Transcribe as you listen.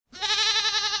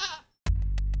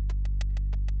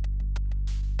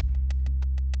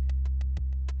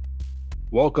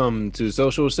Welcome to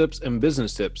Social Sips and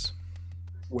Business Tips,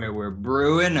 where we're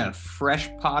brewing a fresh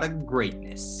pot of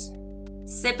greatness.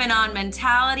 Sipping on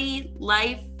mentality,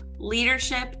 life,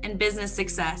 leadership, and business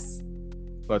success.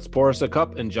 Let's pour us a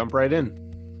cup and jump right in.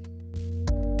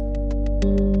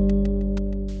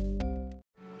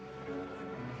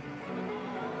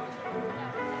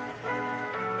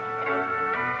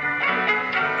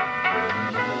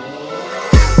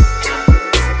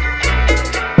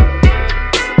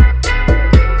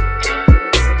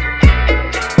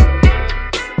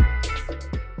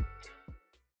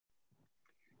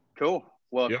 Cool.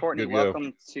 Well, Yep, Courtney,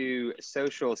 welcome to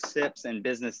Social Sips and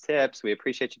Business Tips. We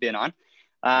appreciate you being on.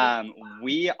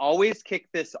 We always kick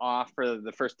this off for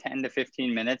the first 10 to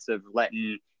 15 minutes of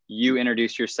letting you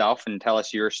introduce yourself and tell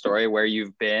us your story, where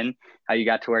you've been, how you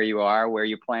got to where you are, where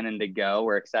you're planning to go.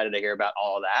 We're excited to hear about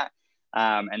all of that.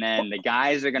 And then the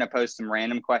guys are going to post some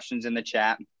random questions in the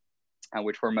chat,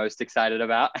 which we're most excited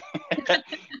about.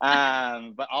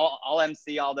 But I'll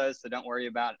MC all those, so don't worry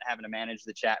about having to manage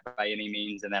the chat by any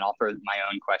means. And then I'll throw my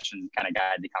own questions, kind of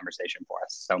guide the conversation for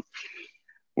us. So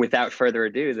without further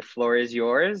ado, the floor is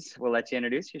yours. We'll let you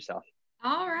introduce yourself.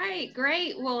 All right,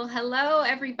 great. Well, hello,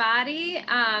 everybody.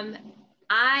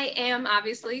 I am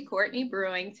obviously Courtney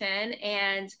Brewington,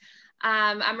 and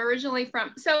I'm originally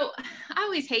from, so I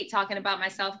always hate talking about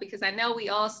myself because I know we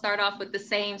all start off with the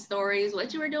same stories,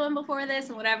 what you were doing before this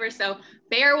and whatever. So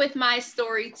bear with my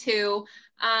story too.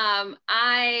 I'm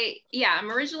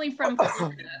originally from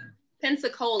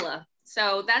Pensacola.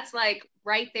 So that's like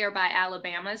right there by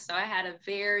Alabama. So I had a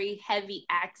very heavy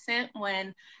accent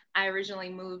when I originally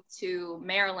moved to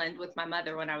Maryland with my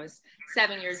mother when I was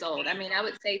 7 years old. I mean, I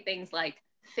would say things like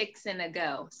fixin' to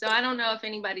go. So I don't know if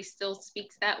anybody still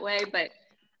speaks that way, but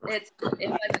it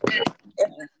wasn't that,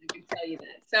 I can tell you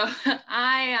that. So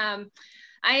I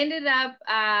ended up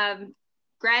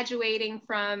graduating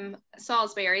from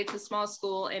Salisbury. It's a small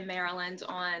school in Maryland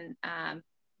on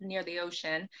near the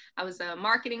ocean. I was a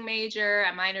marketing major.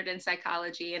 I minored in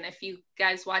psychology. And if you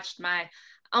guys watched my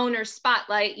owner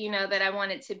spotlight, you know that I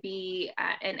wanted to be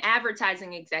an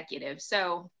advertising executive.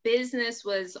 So business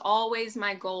was always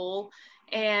my goal.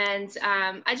 And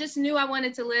I just knew I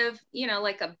wanted to live,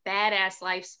 like a badass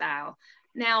lifestyle.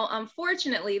 Now,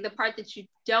 unfortunately, the part that you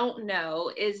don't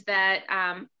know is that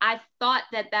I thought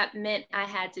that meant I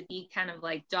had to be kind of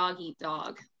like dog eat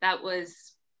dog. That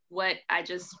was what I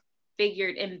just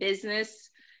figured in business.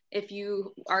 If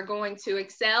you are going to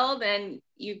excel, then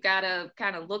you've got to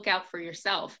kind of look out for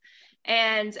yourself.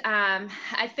 And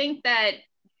I think that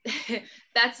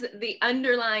that's the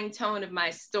underlying tone of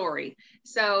my story.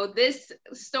 So this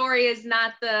story is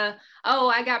not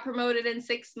I got promoted in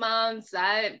 6 months.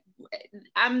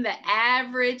 I'm the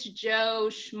average Joe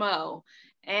Schmo.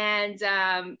 And,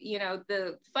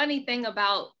 the funny thing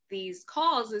about these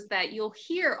calls is that you'll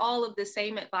hear all of the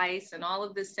same advice and all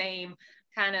of the same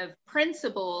kind of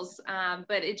principles,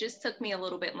 but it just took me a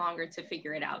little bit longer to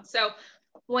figure it out. So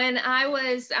when I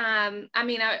was,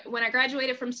 when I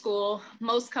graduated from school,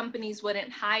 most companies wouldn't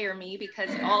hire me because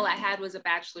all I had was a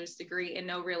bachelor's degree and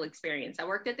no real experience. I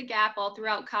worked at the Gap all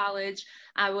throughout college.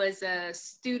 I was a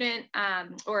student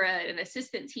an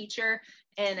assistant teacher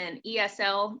in an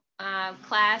ESL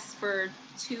class for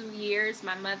 2 years.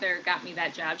 My mother got me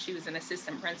that job. She was an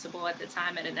assistant principal at the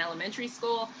time at an elementary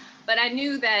school. But I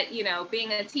knew that,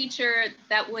 being a teacher,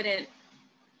 that wouldn't,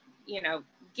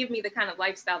 give me the kind of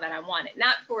lifestyle that I wanted,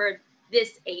 not for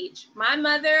this age. My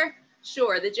mother,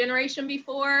 sure, the generation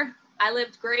before, I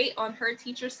lived great on her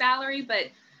teacher salary, but,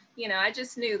 I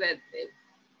just knew that,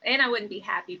 and I wouldn't be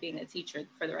happy being a teacher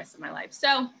for the rest of my life.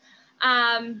 So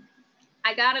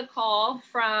I got a call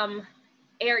from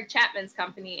Eric Chapman's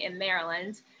company in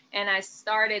Maryland, and I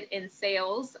started in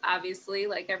sales, obviously,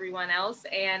 like everyone else,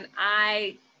 and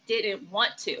I didn't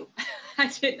want to. I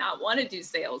did not want to do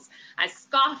sales. I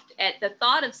scoffed at the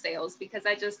thought of sales because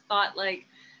I just thought, like,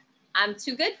 I'm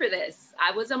too good for this.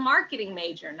 I was a marketing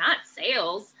major, not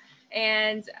sales.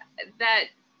 And that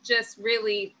just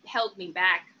really held me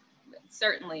back,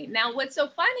 certainly. Now, what's so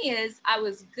funny is I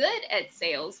was good at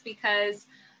sales because,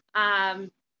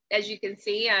 as you can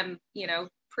see, I'm,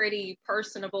 pretty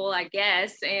personable, I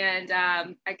guess, and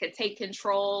I could take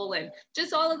control and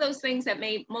just all of those things that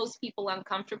made most people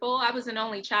uncomfortable. I was an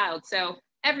only child, so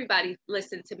everybody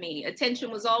listened to me.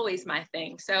 Attention was always my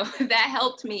thing, so that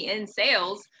helped me in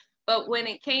sales. But when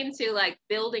it came to like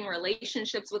building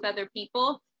relationships with other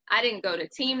people, I didn't go to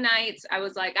team nights. I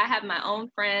was like, I have my own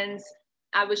friends.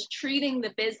 I was treating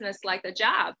the business like a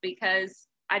job because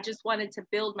I just wanted to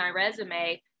build my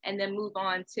resume and then move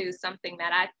on to something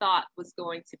that I thought was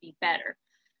going to be better.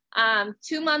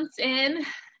 2 months in,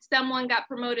 someone got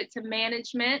promoted to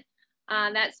management.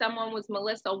 That someone was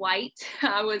Melissa White.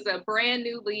 I was a brand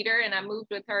new leader, and I moved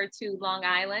with her to Long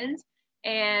Island.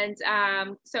 And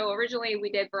so originally we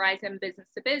did Verizon business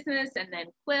to business, and then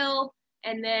Quill.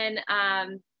 And then,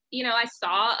 you know, I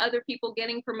saw other people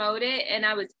getting promoted, and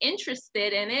I was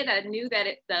interested in it. I knew that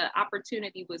the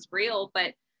opportunity was real,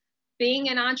 but being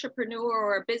an entrepreneur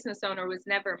or a business owner was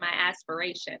never my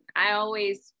aspiration. I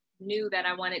always knew that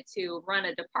I wanted to run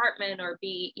a department or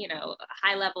be, you know, a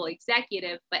high level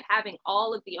executive, but having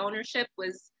all of the ownership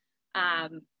was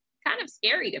kind of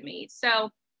scary to me.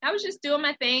 So I was just doing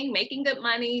my thing, making good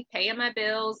money, paying my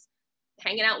bills,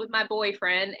 hanging out with my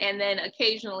boyfriend, and then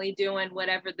occasionally doing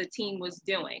whatever the team was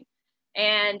doing.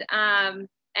 And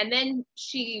then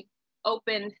she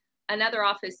opened another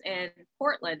office in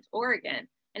Portland, Oregon.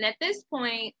 And at this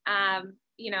point,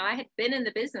 you know, I had been in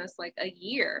the business like a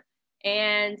year.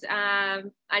 And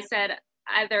I said,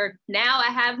 either now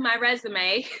I have my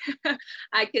resume,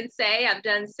 I can say I've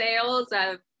done sales,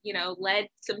 I've, you know, led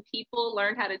some people,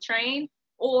 learned how to train,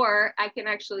 or I can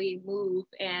actually move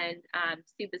and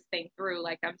see this thing through,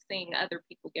 like I'm seeing other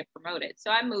people get promoted.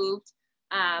 So I moved,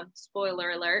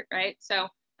 spoiler alert, right? So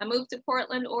I moved to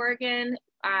Portland, Oregon.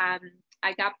 I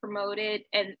got promoted,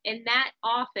 and in that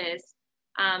office,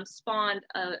 spawned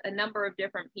a number of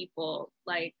different people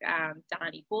like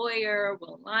Donnie Boyer,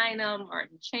 Will Lynham,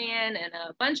 Martin Chan, and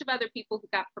a bunch of other people who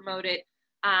got promoted.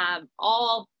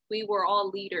 We were all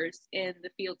leaders in the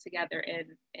field together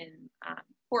in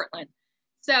Portland.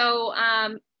 So,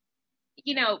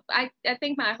 you know, I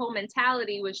think my whole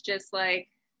mentality was just like,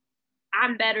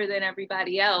 I'm better than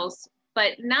everybody else,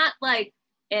 but not like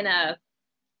in a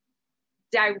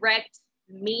direct,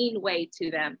 mean way to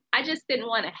them. I just didn't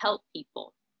want to help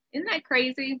people. Isn't that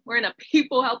crazy? We're in a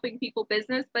people helping people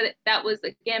business, but that was,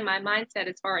 again, my mindset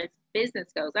as far as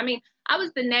business goes. I mean, I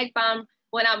was the neg bomb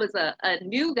when I was a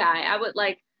new guy. I would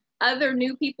like, other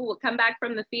new people would come back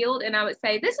from the field and I would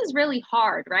say, this is really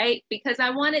hard, right? Because I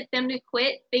wanted them to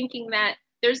quit thinking that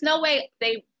there's no way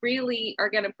they really are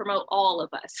going to promote all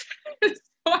of us.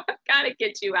 So I've got to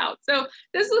get you out. So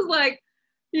this was like,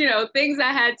 you know, things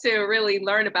I had to really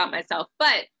learn about myself.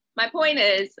 But my point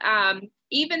is,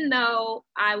 even though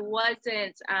I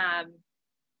wasn't,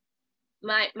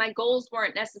 my goals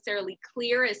weren't necessarily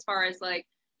clear as far as like,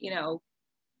 you know,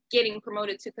 getting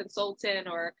promoted to consultant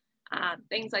or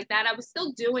things like that, I was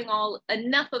still doing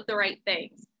enough of the right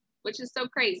things, which is so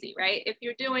crazy, right? If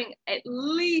you're doing at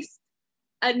least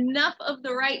enough of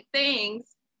the right things,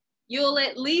 you'll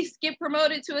at least get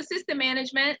promoted to assistant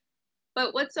management.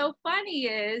 But what's so funny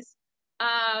is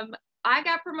I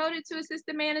got promoted to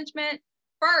assistant management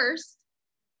first,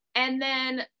 and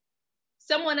then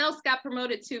someone else got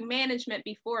promoted to management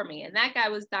before me. And that guy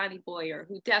was Donnie Boyer,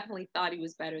 who definitely thought he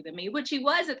was better than me, which he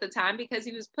was at the time because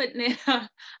he was putting in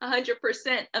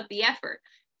 100% of the effort.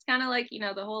 It's kind of like, you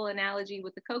know, the whole analogy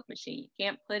with the Coke machine. You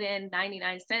can't put in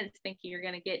 99 cents thinking you're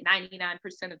going to get 99%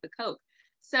 of the Coke.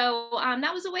 So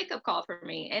that was a wake-up call for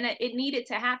me. And it needed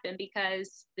to happen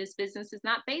because this business is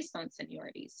not based on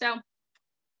seniority. So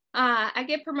I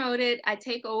get promoted. I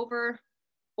take over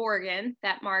Oregon,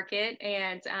 that market.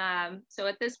 And so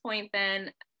at this point,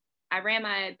 then I ran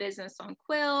my business on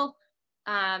Quill.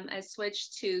 I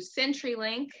switched to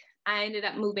CenturyLink. I ended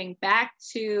up moving back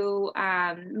to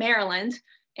Maryland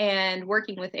and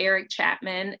working with Eric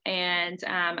Chapman. And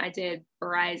I did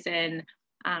Verizon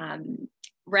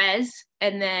Res.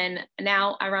 And then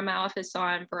now I run my office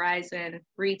on Verizon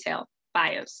Retail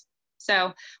BIOS.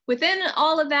 So within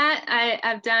all of that,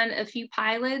 I've done a few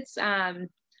pilots.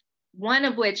 One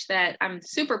of which that I'm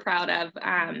super proud of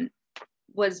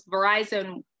was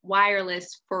Verizon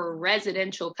Wireless for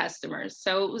residential customers.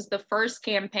 So it was the first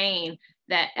campaign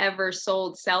that ever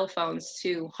sold cell phones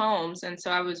to homes. And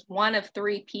so I was one of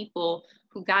 3 people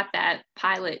who got that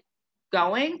pilot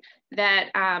going,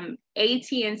 that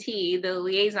AT&T, the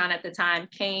liaison at the time,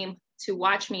 came to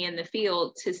watch me in the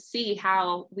field to see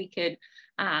how we could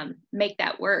make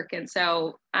that work. And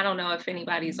so I don't know if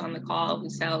anybody's on the call who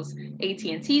sells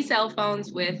AT&T cell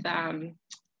phones with,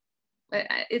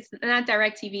 it's not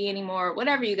DirecTV anymore,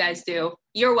 whatever you guys do,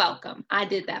 you're welcome. I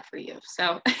did that for you.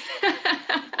 So,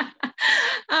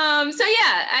 so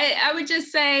yeah, I would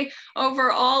just say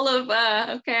over all of,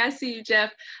 okay, I see you,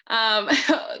 Jeff.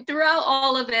 Throughout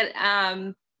all of it,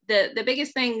 the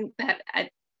biggest thing that I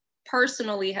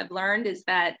personally have learned is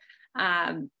that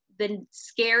the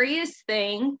scariest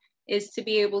thing is to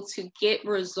be able to get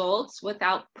results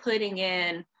without putting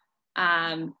in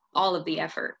all of the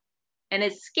effort. And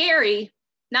it's scary,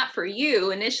 not for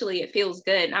you. Initially, it feels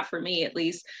good, not for me at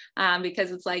least,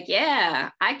 because it's like, yeah,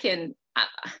 I can,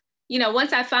 you know,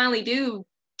 once I finally do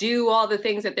do all the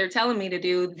things that they're telling me to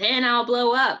do, then I'll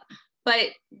blow up. But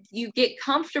you get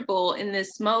comfortable in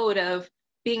this mode of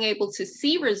being able to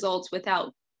see results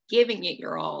without giving it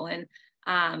your all.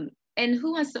 And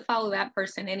who wants to follow that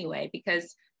person anyway?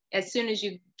 Because as soon as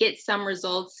you get some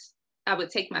results, I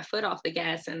would take my foot off the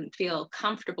gas and feel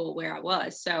comfortable where I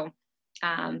was. So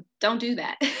don't do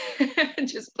that.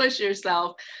 Just push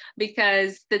yourself,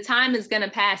 because the time is going to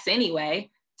pass anyway.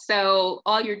 So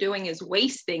all you're doing is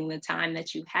wasting the time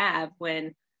that you have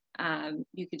when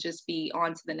you could just be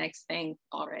on to the next thing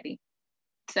already.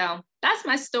 So that's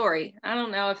my story. I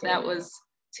don't know if that was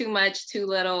too much, too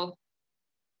little,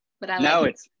 but No,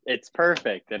 it's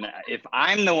perfect. And if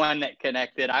I'm the one that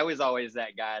connected, I was always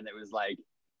that guy that was like,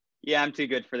 yeah, I'm too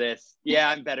good for this. Yeah,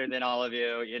 I'm better than all of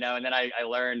you, you know. And then I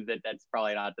learned that that's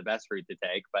probably not the best route to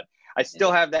take, but I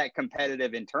still have that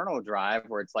competitive internal drive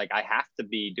where it's like I have to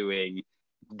be doing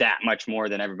that much more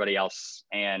than everybody else.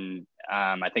 And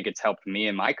I think it's helped me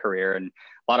in my career. And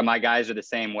a lot of my guys are the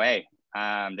same way.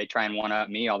 They try and one up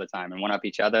me all the time and one up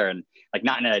each other, and like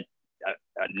not in a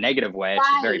negative way. It's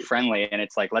just very friendly, and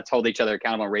it's like, let's hold each other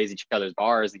accountable and raise each other's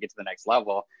bars and get to the next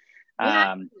level.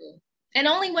 And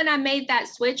only when I made that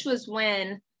switch was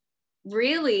when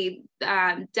really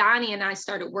Donnie and I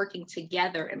started working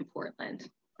together in Portland,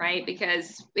 right?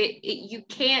 Because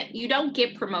you don't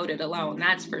get promoted alone,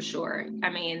 that's for sure. I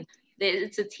mean,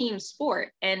 it's a team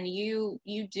sport, and you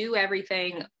do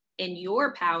everything in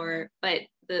your power, but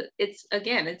it's a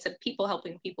people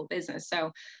helping people business.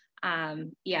 So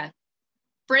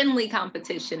friendly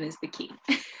competition is the key.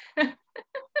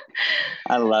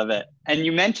 I love it. And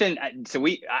you mentioned, so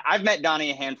I've met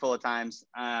Donnie a handful of times.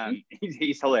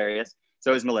 He's hilarious.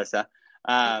 So is Melissa.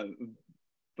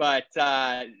 But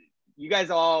you guys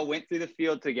all went through the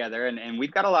field together, and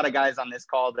we've got a lot of guys on this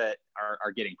call that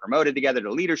are getting promoted together to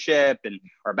leadership and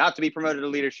are about to be promoted to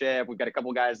leadership. We've got a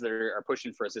couple guys that are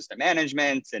pushing for assistant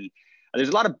management, and there's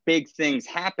a lot of big things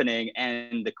happening.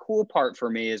 And the cool part for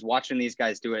me is watching these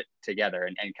guys do it together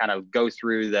and kind of go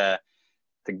through the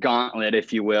gauntlet,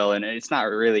 if you will. And it's not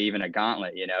really even a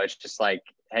gauntlet, you know, it's just like,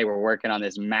 hey, we're working on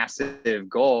this massive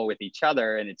goal with each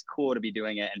other, and it's cool to be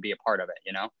doing it and be a part of it,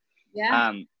 you know?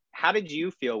 Yeah. How did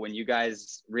you feel when you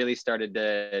guys really started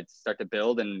to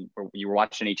build and you were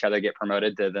watching each other get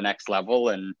promoted to the next level?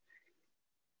 And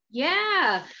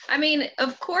yeah, I mean,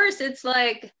 of course, it's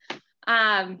like,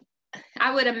 I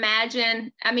would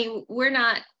imagine, I mean, we're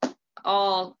not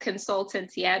all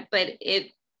consultants yet, but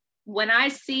when I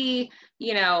see,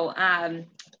 you know,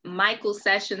 Michael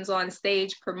Sessions on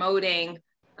stage promoting,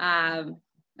 oh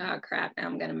crap, now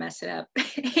I'm going to mess it up,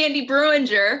 Andy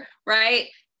Brewinger, right?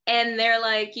 And they're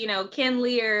like, you know, Ken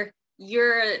Lear,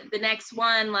 you're the next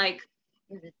one, like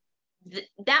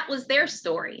that was their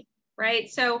story, right?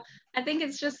 So I think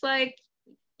it's just like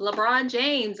LeBron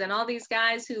James and all these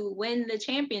guys who win the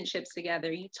championships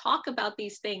together. You talk about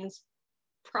these things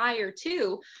prior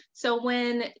to, so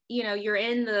when, you know, you're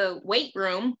in the weight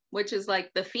room, which is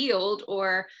like the field,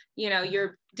 or, you know,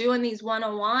 you're doing these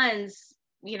one-on-ones,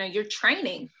 you know, you're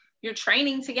training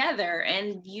together,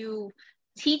 and you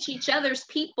teach each other's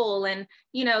people. And,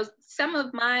 you know, some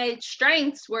of my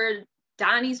strengths were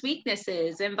Donnie's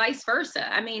weaknesses and vice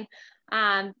versa. I mean,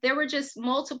 there were just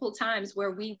multiple times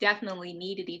where we definitely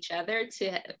needed each other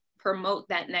to promote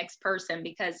that next person,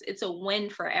 because it's a win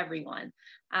for everyone.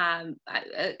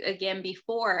 Again,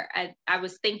 before I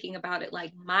was thinking about it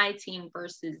like my team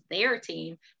versus their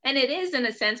team. And it is in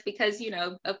a sense, because, you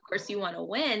know, of course you want to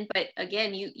win, but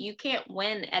again, you can't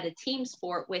win at a team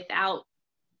sport without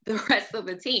the rest of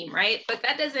the team, right? But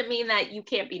that doesn't mean that you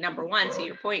can't be number one, to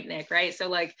your point, Nick, right? So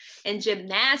like in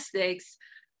gymnastics,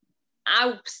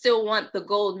 I still want the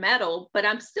gold medal, but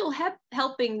I'm still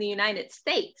helping the United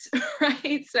States,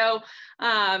 right? So,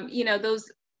 you know,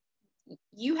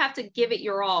 you have to give it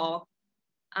your all,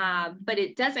 but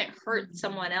it doesn't hurt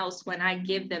someone else when I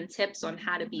give them tips on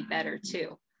how to be better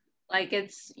too. Like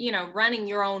it's, you know, running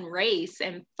your own race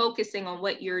and focusing on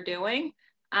what you're doing.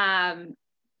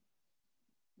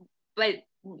 But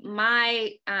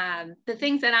the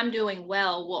things that I'm doing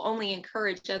well will only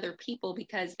encourage other people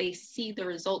because they see the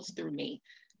results through me.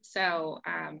 So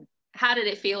how did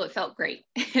it feel? It felt great.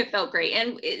 It felt great.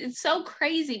 And it's so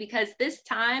crazy because this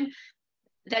time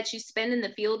that you spend in the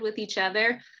field with each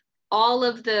other, all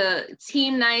of the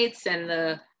team nights and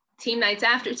the team nights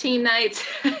after team nights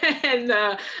and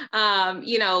the,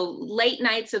 you know, late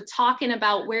nights of talking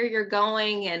about where you're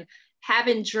going and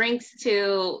having drinks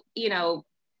to, you know,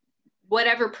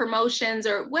 whatever promotions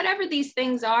or whatever these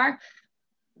things are,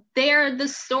 they're the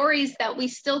stories that we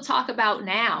still talk about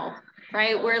now,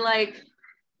 right? We're like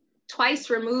twice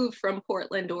removed from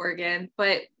Portland, Oregon,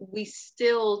 but we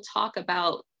still talk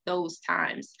about those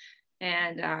times.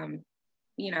 And,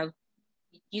 you know,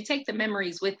 you take the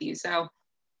memories with you. So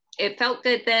it felt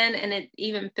good then, and it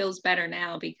even feels better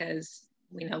now because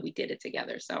we know we did it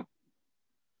together. So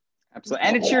absolutely.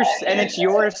 And it's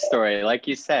your story, like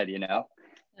you said, you know.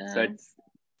 So it's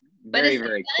very,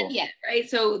 very cool. Yet, right?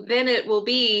 So then it will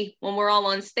be when we're all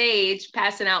on stage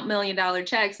passing out $1 million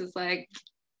checks. It's like,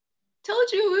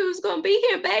 told you we was gonna be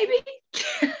here, baby.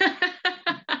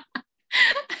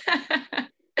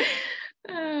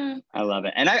 I love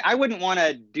it. And I wouldn't want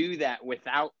to do that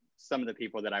without some of the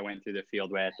people that I went through the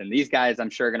field with. And these guys, I'm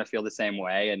sure, are going to feel the same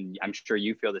way. And I'm sure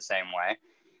you feel the same way.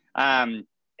 And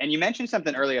you mentioned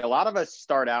something earlier. A lot of us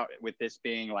start out with this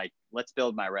being like, let's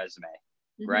build my resume,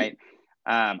 right?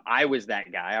 I was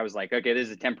that guy. I was like, okay, this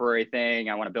is a temporary thing.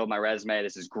 I want to build my resume.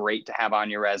 This is great to have on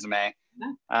your resume.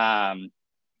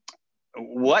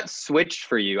 What switched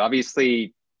for you?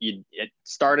 Obviously, it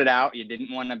started out, you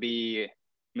didn't want to be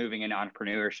moving into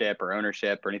entrepreneurship or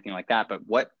ownership or anything like that, but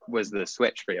what was the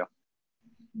switch for you?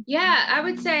 Yeah, I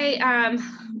would say,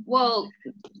 well,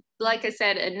 like I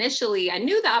said, initially, I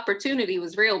knew the opportunity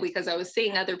was real because I was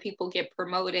seeing other people get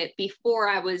promoted before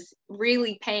I was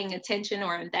really paying attention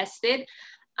or invested.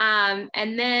 And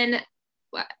then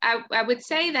I would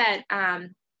say that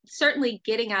certainly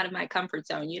getting out of my comfort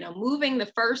zone, you know, moving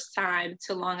the first time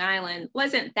to Long Island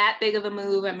wasn't that big of a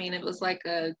move. I mean, it was like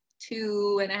a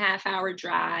 2.5-hour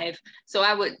drive. So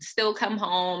I would still come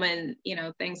home and, you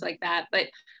know, things like that. But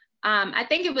I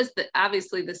think it was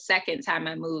obviously the second time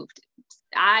I moved,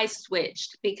 I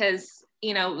switched because,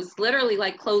 you know, it was literally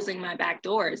like closing my back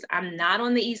doors. I'm not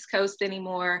on the East Coast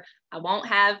anymore. I won't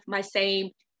have my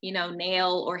same, you know,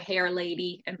 nail or hair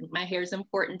lady, and my hair is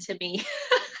important to me.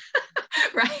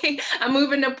 Right? I'm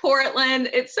moving to Portland.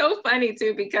 It's so funny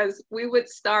too, because we would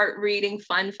start reading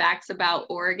fun facts about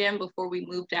Oregon before we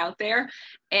moved out there.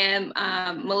 And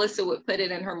Melissa would put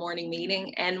it in her morning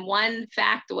meeting. And one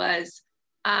fact was,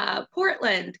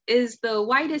 Portland is the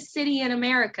whitest city in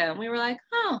America. And we were like,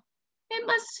 oh, it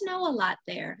must snow a lot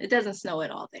there. It doesn't snow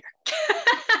at all there.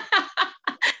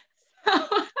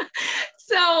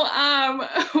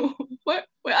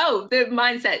 The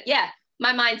mindset. Yeah.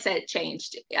 My mindset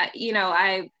changed. You know,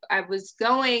 I was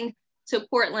going to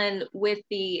Portland with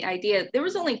the idea, there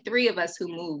was only 3 of us who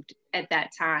moved at that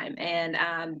time.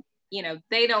 And, you know,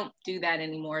 they don't do that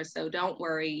anymore. So don't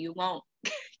worry, you won't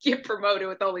get promoted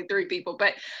with only 3 people.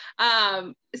 But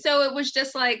so it was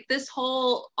just like, this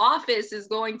whole office is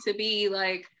going to be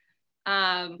like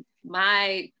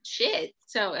my shit.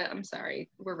 So I'm sorry,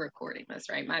 we're recording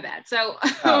this, right? My bad. So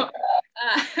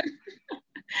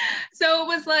so it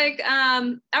was like,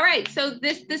 all right, so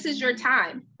this is your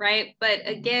time, right? But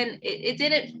again, it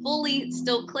didn't fully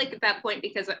still click at that point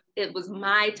because it was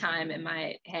my time in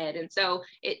my head. And so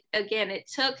it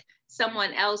took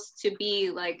someone else to be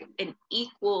like an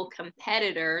equal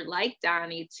competitor like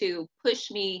Donnie to push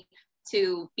me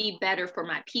to be better for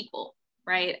my people,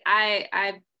 right?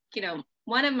 I you know,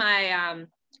 one of my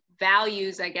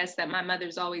values, I guess, that my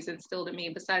mother's always instilled in me,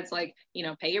 besides like, you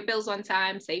know, pay your bills on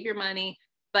time, save your money.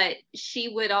 But she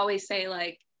would always say,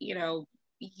 like, you know,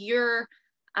 you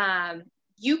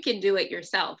can do it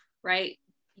yourself, right?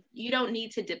 You don't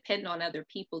need to depend on other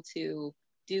people to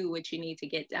do what you need to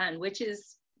get done, which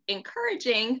is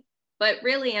encouraging, but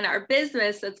really in our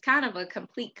business, it's kind of a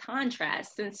complete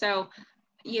contrast. And so,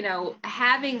 you know,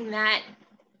 having that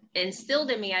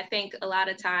instilled in me, I think a lot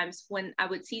of times when I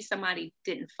would see somebody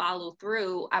didn't follow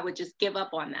through, I would just give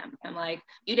up on them. I'm like,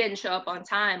 you didn't show up on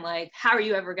time. Like, how are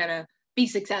you ever gonna be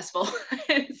successful?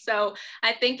 So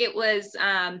I think it was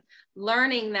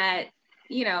learning that,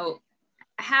 you know,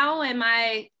 how am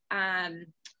I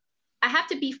have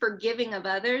to be forgiving of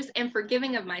others and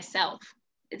forgiving of myself.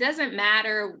 It doesn't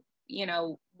matter, you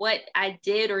know, what I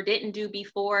did or didn't do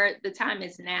before. The time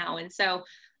is now. And so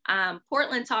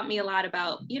Portland taught me a lot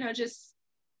about, you know, just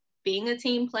being a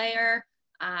team player,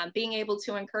 being able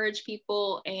to encourage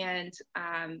people, and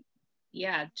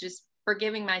just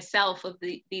forgiving myself of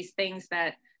these things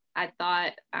that I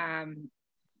thought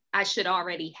I should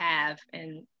already have.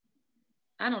 And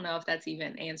I don't know if that's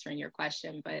even answering your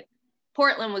question, but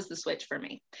Portland was the switch for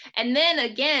me. And then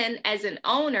again, as an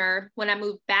owner, when I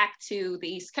moved back to the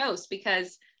East Coast,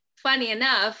 because funny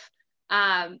enough,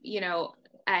 you know,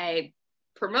 I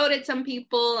promoted some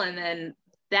people and then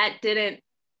that didn't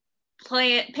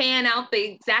pan out the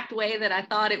exact way that I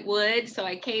thought it would. So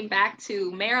I came back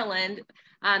to Maryland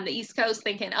on the East Coast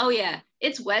thinking, oh yeah,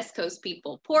 it's West Coast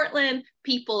people. Portland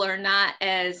people are not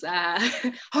as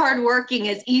hardworking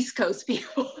as East Coast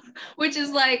people, which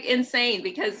is like insane,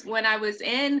 because when I was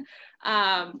in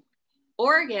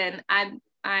Oregon,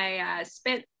 I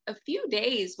spent a few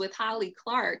days with Holly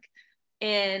Clark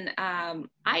in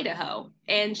Idaho,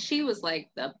 and she was like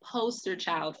the poster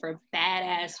child for a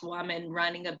badass woman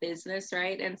running a business,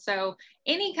 right? And so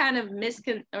any kind of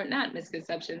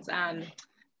misconceptions,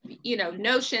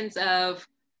 notions of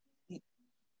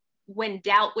when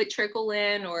doubt would trickle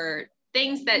in or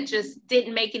things that just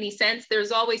didn't make any sense,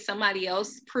 there's always somebody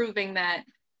else proving that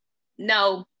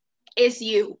no, it's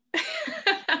you.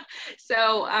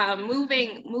 So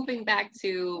moving back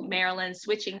to Maryland,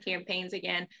 switching campaigns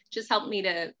again, just helped me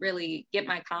to really get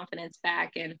my confidence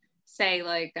back and say,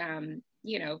 like,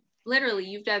 literally,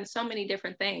 you've done so many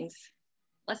different things.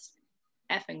 Let's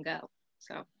effing go.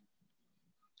 So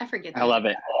I forget that. I love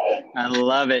it. I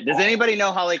love it. Does anybody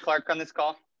know Holly Clark on this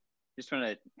call? Just want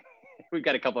to, we've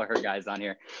got a couple of her guys on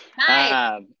here.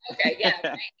 Nice. Okay, yeah. Right.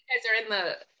 You guys are in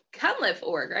the Cunliffe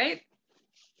org, right?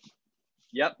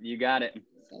 Yep, you got it.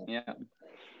 Yeah.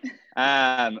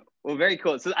 Well, very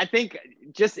cool. So I think,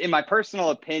 just in my personal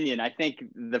opinion, I think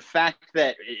the fact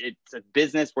that it's a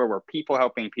business where we're people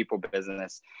helping people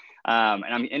business, and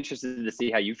I'm interested to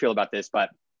see how you feel about this, but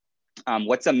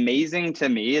what's amazing to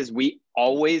me is we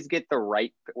always get the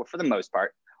right, well, for the most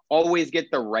part, always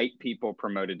get the right people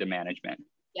promoted to management.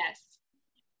 Yes.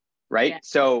 Right? Yes.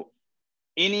 So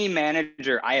any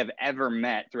manager I have ever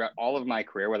met throughout all of my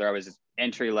career, whether I was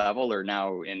entry level or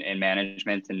now in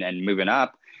management and moving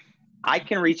up, I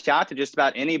can reach out to just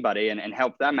about anybody and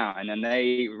help them out. And then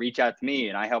they reach out to me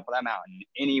and I help them out in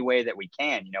any way that we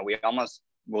can. We almost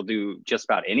will do just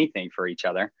about anything for each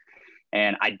other.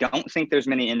 And I don't think there's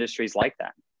many industries like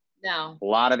that. No. A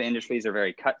lot of industries are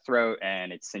very cutthroat,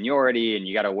 and it's seniority, and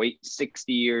you got to wait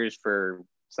 60 years for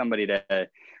somebody to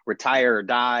retire or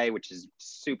die, which is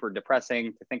super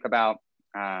depressing to think about,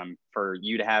 for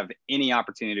you to have any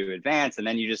opportunity to advance. And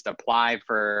then you just apply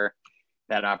for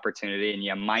that opportunity and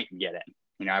you might get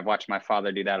it. I've watched my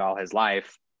father do that all his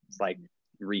life. It's like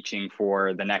reaching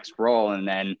for the next role, and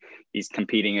then he's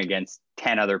competing against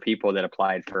 10 other people that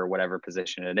applied for whatever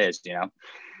position it is. Yeah.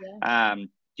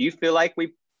 Do you feel like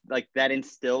that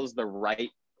instills the right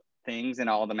things in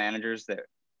all the managers that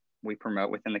we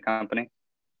promote within the company?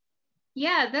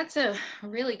 Yeah, that's a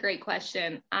really great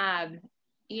question. I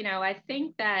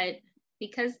think that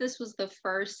because this was the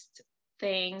first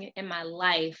thing in my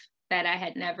life that I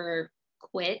had never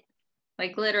quit,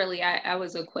 like literally I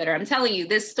was a quitter. I'm telling you,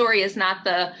 this story is not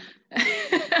the,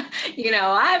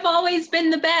 I've always been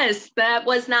the best. That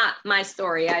was not my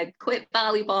story. I quit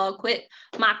volleyball, quit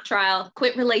mock trial,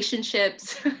 quit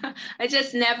relationships. I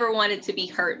just never wanted to be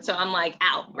hurt. So I'm like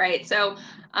out, right? So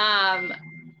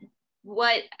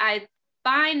what I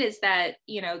find is that,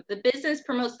 the business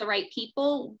promotes the right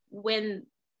people when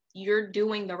you're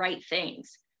doing the right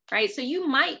things, right? So you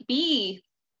might be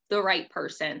the right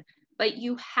person, but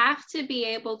you have to be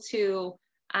able to,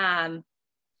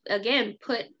 again,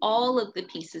 put all of the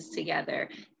pieces together.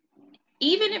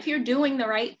 Even if you're doing the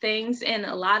right things in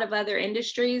a lot of other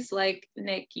industries, like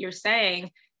Nick, you're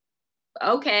saying,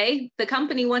 okay, the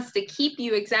company wants to keep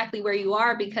you exactly where you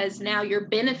are because now you're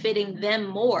benefiting them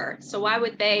more. So why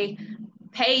would they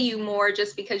pay you more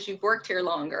just because you've worked here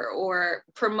longer, or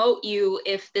promote you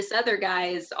if this other guy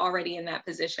is already in that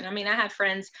position? I mean, I have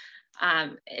friends,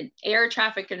 air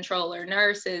traffic controller,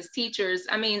 nurses, teachers.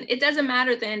 I mean, it doesn't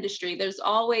matter the industry. There's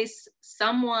always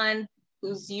someone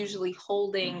who's usually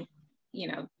holding,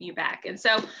 you back. And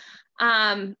so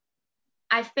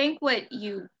I think what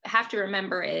you have to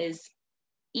remember is,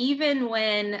 even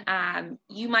when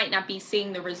you might not be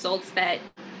seeing the results that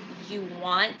you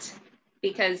want,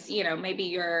 because maybe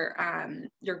your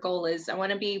goal is, I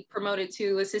want to be promoted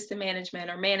to assistant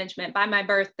management or management by my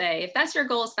birthday. If that's your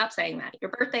goal, stop saying that. Your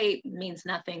birthday means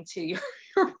nothing to your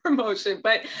promotion.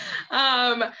 But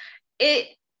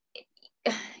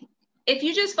if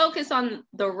you just focus on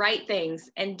the right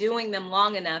things and doing them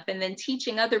long enough, and then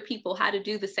teaching other people how to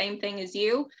do the same thing as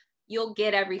you'll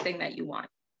get everything that you want.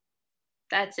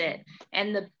 That's it.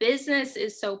 And the business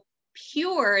is so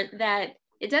pure that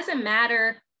it doesn't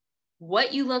matter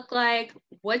what you look like,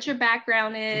 what your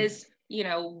background is,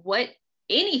 what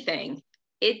anything.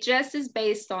 It just is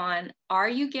based on, are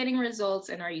you getting results,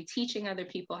 and are you teaching other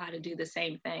people how to do the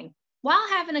same thing while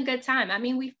having a good time? I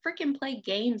mean, we freaking play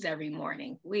games every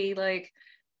morning. The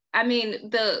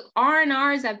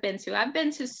R&Rs I've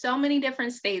been to so many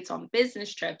different states on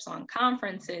business trips, on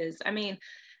conferences. I mean,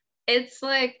 it's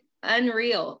like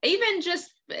unreal. Even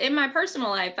just in my personal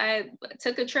life, I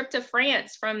took a trip to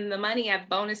France from the money I've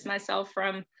bonused myself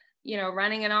from,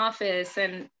 running an office.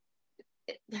 And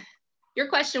your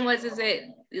question was, is it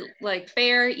like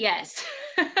fair? Yes.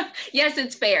 Yes,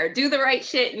 it's fair. Do the right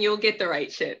shit and you'll get the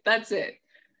right shit. That's it.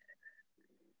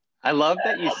 I love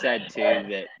that you said too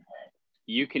that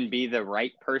you can be the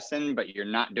right person, but you're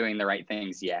not doing the right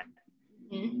things yet.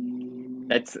 Mm-hmm.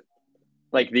 That's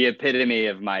like the epitome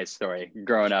of my story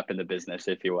growing up in the business,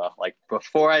 if you will. Like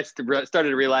before I started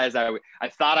to realize I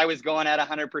thought I was going at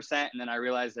 100%. And then I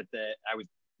realized that I was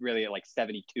really at like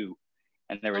 72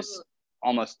 and there was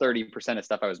almost 30% of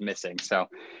stuff I was missing. So,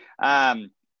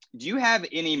 do you have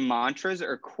any mantras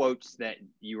or quotes that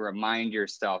you remind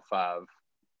yourself of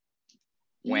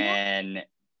when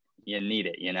you need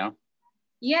it,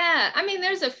 Yeah, I mean,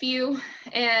 there's a few.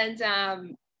 And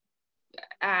the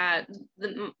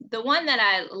one that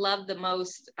I loved the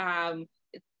most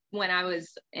when I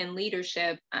was in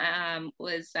leadership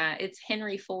was it's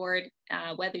Henry Ford,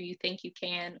 whether you think you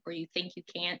can or you think you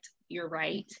can't, you're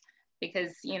right.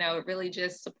 Because, it really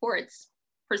just supports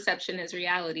perception is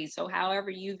reality. So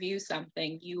however you view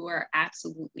something, you are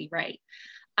absolutely right.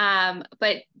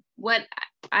 But what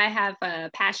I have a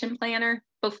passion planner.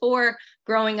 Before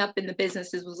growing up in the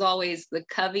businesses was always the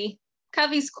Covey.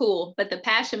 Covey's cool, but the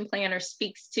passion planner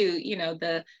speaks to,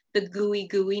 the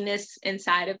gooiness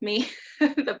inside of me,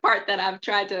 the part that I've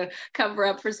tried to cover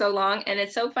up for so long. And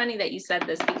it's so funny that you said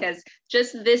this because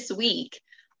just this week,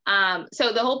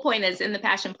 so the whole point is in the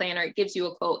passion planner, it gives you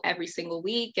a quote every single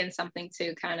week and something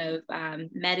to kind of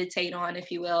meditate on,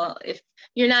 if you will. If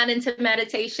you're not into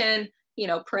meditation,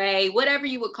 pray, whatever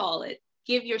you would call it,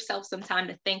 give yourself some time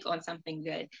to think on something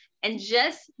good. And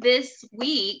just this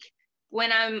week,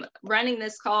 when I'm running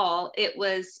this call, it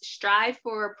was strive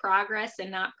for progress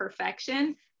and not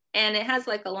perfection. And it has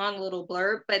like a long little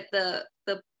blurb, but the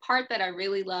part that I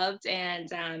really loved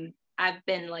and I've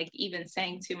been like even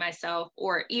saying to myself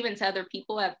or even to other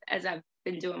people as I've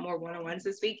been doing more one-on-ones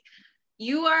this week,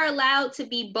 you are allowed to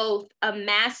be both a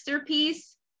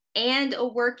masterpiece and a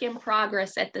work in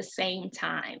progress at the same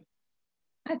time.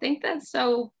 I think that's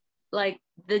so like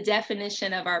the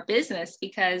definition of our business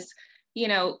because,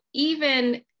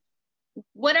 even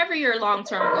whatever your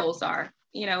long-term goals are,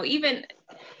 even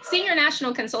senior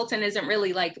national consultant isn't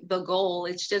really like the goal.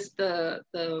 It's just the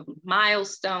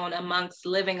milestone amongst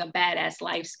living a badass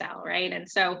lifestyle, right? And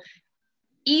so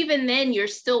even then you're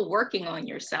still working on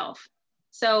yourself.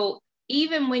 So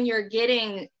even when you're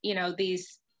getting,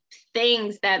 these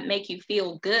things that make you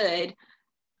feel good,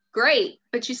 great,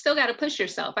 but you still got to push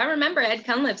yourself. I remember Ed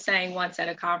Cunliffe saying once at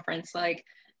a conference, like,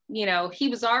 he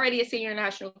was already a senior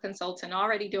national consultant,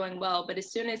 already doing well, but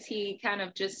as soon as he kind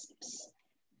of just,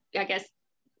 I guess,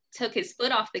 took his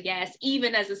foot off the gas,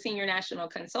 even as a senior national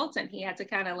consultant, he had to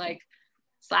kind of like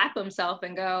slap himself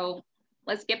and go,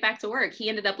 let's get back to work. He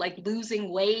ended up like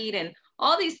losing weight and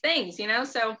all these things,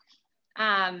 so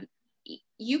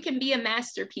you can be a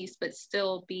masterpiece, but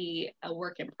still be a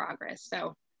work in progress.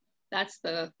 So that's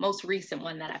the most recent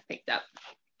one that I picked up.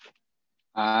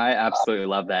 I absolutely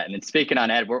love that. And then speaking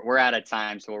on Ed, we're out of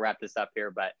time, so we'll wrap this up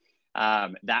here. But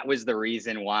that was the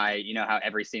reason why, how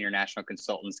every senior national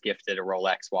consultant's gifted a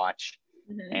Rolex watch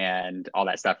and all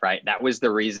that stuff, right? That was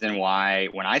the reason why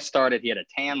when I started, he had a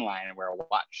tan line where a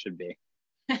watch should be,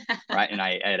 right? And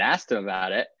I had asked him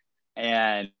about it.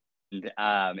 And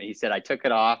he said, I took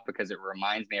it off because it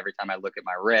reminds me every time I look at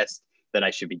my wrist that I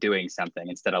should be doing something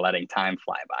instead of letting time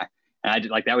fly by. And I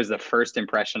did, like, that was the first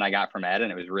impression I got from Ed.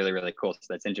 And it was really, really cool. So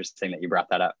that's interesting that you brought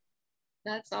that up.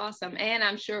 That's awesome. And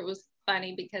I'm sure it was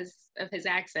funny because of his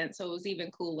accent. So it was even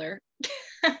cooler.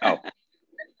 Oh,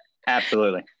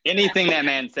 absolutely. Anything that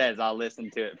man says, I'll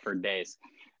listen to it for days.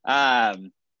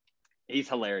 He's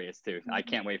hilarious too. I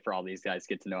can't wait for all these guys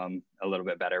to get to know him a little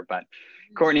bit better. But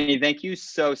Courtney, thank you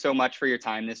so much for your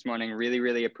time this morning. Really,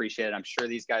 really appreciate it. I'm sure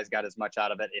these guys got as much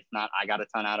out of it. If not, I got a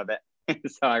ton out of it.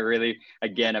 So I really,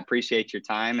 again, appreciate your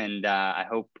time. And I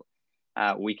hope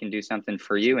we can do something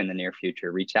for you in the near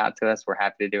future. Reach out to us. We're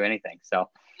happy to do anything. So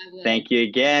thank you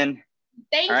again.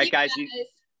 Thank you. All right, guys.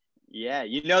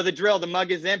 You know the drill. The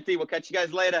mug is empty. We'll catch you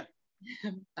guys later.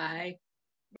 Bye.